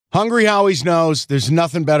Hungry Howie's knows there's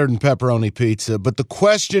nothing better than pepperoni pizza, but the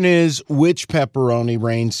question is, which pepperoni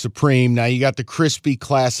reigns supreme? Now, you got the crispy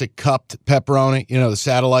classic cupped pepperoni, the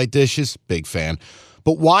satellite dishes, big fan.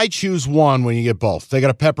 But why choose one when you get both? They got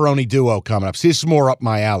a pepperoni duo coming up. See, this is more up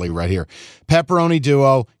my alley right here. Pepperoni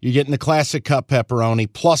duo, you're getting the classic cup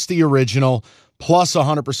pepperoni, plus the original, plus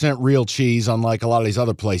 100% real cheese, unlike a lot of these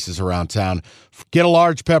other places around town. Get a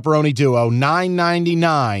large pepperoni duo,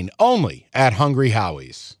 $9.99, only at Hungry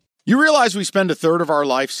Howie's. You realize we spend a third of our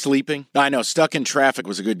life sleeping? I know, stuck in traffic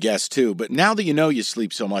was a good guess too, but now that you know you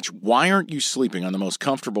sleep so much, why aren't you sleeping on the most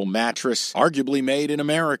comfortable mattress arguably made in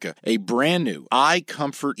America? A brand new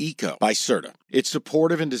iComfort Eco by Serta. It's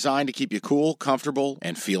supportive and designed to keep you cool, comfortable,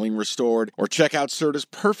 and feeling restored. Or check out Serta's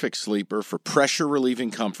Perfect Sleeper for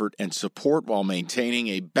pressure-relieving comfort and support while maintaining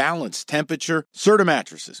a balanced temperature. Serta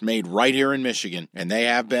mattresses made right here in Michigan, and they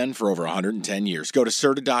have been for over 110 years. Go to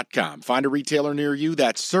Serta.com. Find a retailer near you.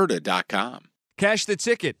 That's Serta.com. Cash the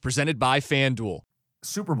Ticket, presented by FanDuel.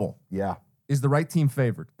 Super Bowl. Yeah. Is the right team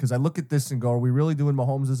favored? Because I look at this and go, are we really doing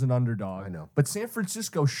Mahomes as an underdog? I know. But San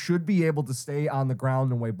Francisco should be able to stay on the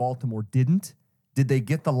ground in a way Baltimore didn't. Did they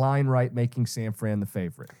get the line right, making San Fran the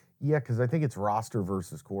favorite? Yeah, because I think it's roster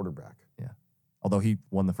versus quarterback. Yeah. Although he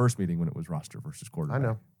won the first meeting when it was roster versus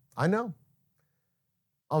quarterback. I know.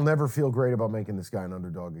 I'll never feel great about making this guy an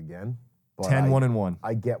underdog again. But 10-1-1.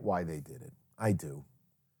 I get why they did it. I do.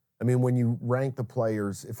 I mean, when you rank the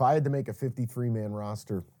players, if I had to make a 53-man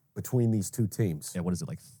roster between these two teams. Yeah, what is it,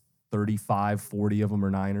 like 35, 40 of them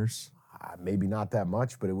are Niners? Maybe not that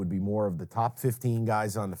much, but it would be more of the top 15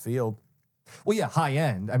 guys on the field. Well, yeah, high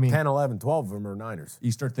end. I mean, 10, 11, 12 of them are Niners.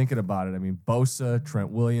 You start thinking about it. I mean, Bosa, Trent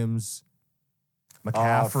Williams,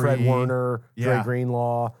 McCaffrey. Fred Warner, Dre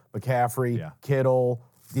Greenlaw, McCaffrey, Kittle,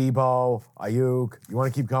 Debo, Ayuk. You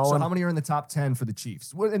want to keep going? So how many are in the top 10 for the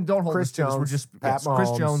Chiefs? And don't hold Chris Jones, We're just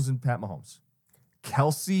Chris Jones and Pat Mahomes.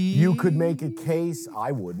 Kelsey. You could make a case.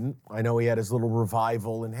 I wouldn't. I know he had his little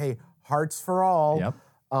revival, and hey, hearts for all. Yep.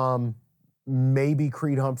 Maybe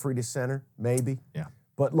Creed Humphrey to center. Maybe. Yeah.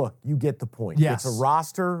 But look, you get the point. Yes. It's a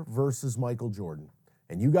roster versus Michael Jordan.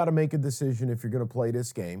 And you got to make a decision if you're going to play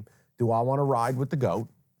this game. Do I want to ride with the GOAT?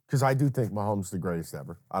 Because I do think Mahomes is the greatest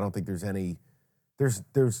ever. I don't think there's any –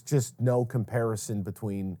 there's just no comparison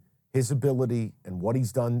between his ability and what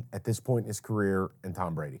he's done at this point in his career and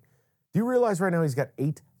Tom Brady. Do you realize right now he's got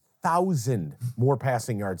 8,000 more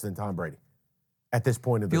passing yards than Tom Brady at this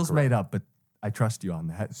point of the career? Feels made up, but I trust you on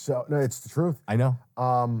that. So, no, it's the truth. I know.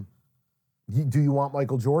 Do you want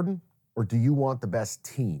Michael Jordan or do you want the best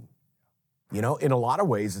team? In a lot of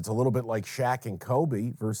ways, it's a little bit like Shaq and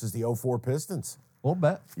Kobe versus the 04 Pistons. We'll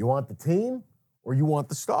bet. You want the team or you want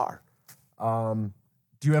the star? Do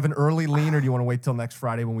you have an early lean or do you want to wait till next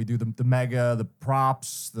Friday when we do the mega, the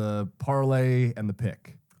props, the parlay, and the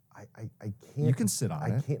pick? I can't. You can sit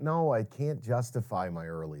on it. I can't justify my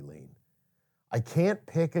early lean. I can't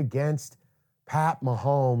pick against Pat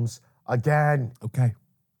Mahomes again. Okay.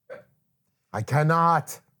 I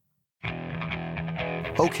cannot.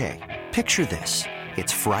 Okay, picture this.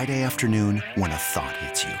 It's Friday afternoon when a thought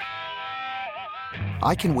hits you.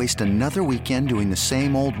 I can waste another weekend doing the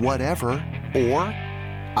same old whatever, or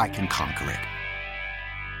I can conquer it.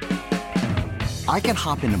 I can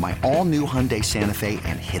hop into my all-new Hyundai Santa Fe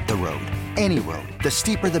and hit the road. Any road. The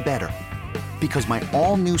steeper, the better. Because my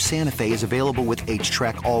all-new Santa Fe is available with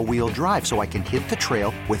H-Track all-wheel drive, so I can hit the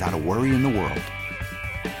trail without a worry in the world.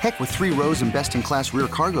 Heck, with 3 rows and best-in-class rear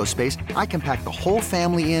cargo space, I can pack the whole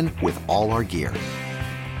family in with all our gear.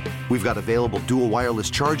 We've got available dual wireless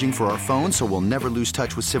charging for our phones, so we'll never lose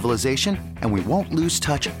touch with civilization, and we won't lose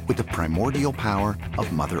touch with the primordial power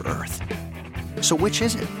of Mother Earth. So which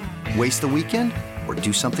is it? Waste the weekend or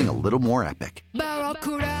do something a little more epic?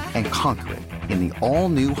 And conquer it in the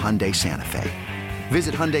all-new Hyundai Santa Fe.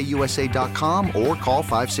 Visit HyundaiUSA.com or call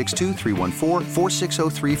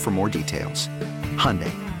 562-314-4603 for more details.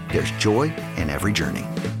 Hyundai, there's joy in every journey.